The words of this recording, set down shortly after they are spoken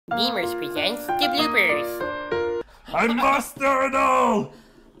Beamers presents the bloopers. I must turtle!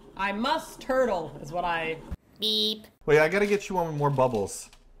 I must turtle is what I... Beep. Wait, I gotta get you one with more bubbles.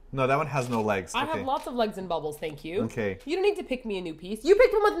 No, that one has no legs. I have lots of legs and bubbles, thank you. Okay. You don't need to pick me a new piece. You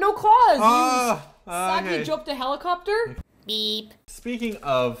picked one with no claws! Sadly okay. jumped a helicopter? Beep. Speaking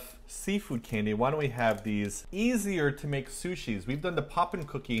of seafood candy, why don't we have these easier to make sushis? We've done the poppin'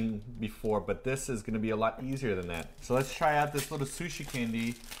 cooking before, but this is gonna be a lot easier than that. So let's try out this little sushi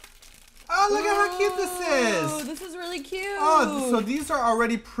candy. Oh, look at how cute this Oh, is! this is really cute. Oh, so these are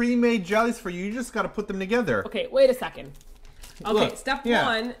already pre-made jellies for you. You just gotta put them together. Okay, wait a second. Okay, Look, step yeah.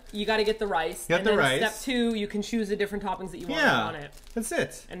 one, you gotta get the rice. Get and the then rice. Step two, you can choose the different toppings that you want on it. That's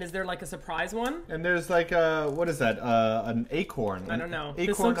it. And is there like a surprise one? And there's like a, what is that? An acorn. I don't know. This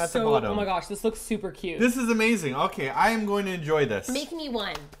Acorn looks at the so, bottom. oh my gosh, this looks super cute. This is amazing. Okay, I am going to enjoy this. Make me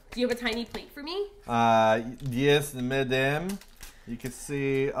one. Do you have a tiny plate for me? Yes, madam. You can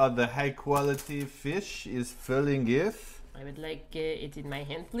see the high quality fish is filling it. I would like it in my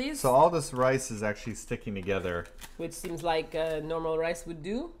hand, please. So all this rice is actually sticking together. Which seems like normal rice would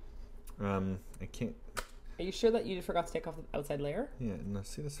do. I can't. Are you sure that you forgot to take off the outside layer? Yeah, no,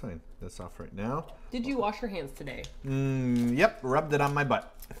 see, that's fine. That's off right now. Did you wash your hands today? Yep, rubbed it on my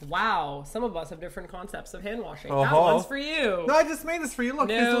butt. Wow, some of us have different concepts of hand washing. That Uh-huh. one's for you. No, I just made this for you. Look,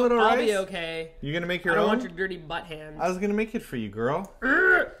 here's a No, little rice. I'll be okay. You're gonna make your I don't own? want your dirty butt hands. I was gonna make it for you, girl.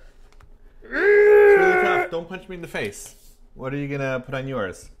 It's really tough. Don't punch me in the face. What are you gonna put on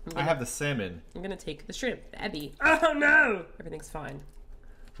yours? I have the salmon. I'm gonna take the shrimp, the Ebby. Oh no! Everything's fine.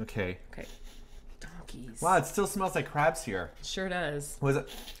 Okay. Okay. Donkeys. Wow, it still smells like crabs here. It sure does. Was it?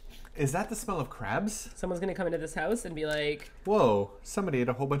 Is that the smell of crabs? Someone's gonna come into this house and be like, Whoa! Somebody ate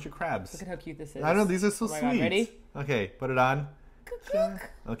a whole bunch of crabs. look at how cute this is. I know, these are so Oh my sweet. God, ready? Okay, put it on.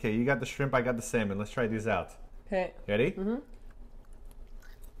 Okay, you got the shrimp, I got the salmon. Let's try these out. Okay. Ready?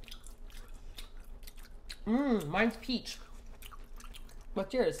 Mine's peach.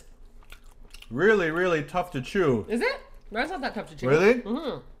 What's yours? Really, really tough to chew. Is it? Mine's not that tough to chew. Really?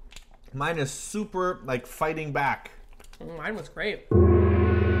 Mine is super, like, fighting back. Mine was great.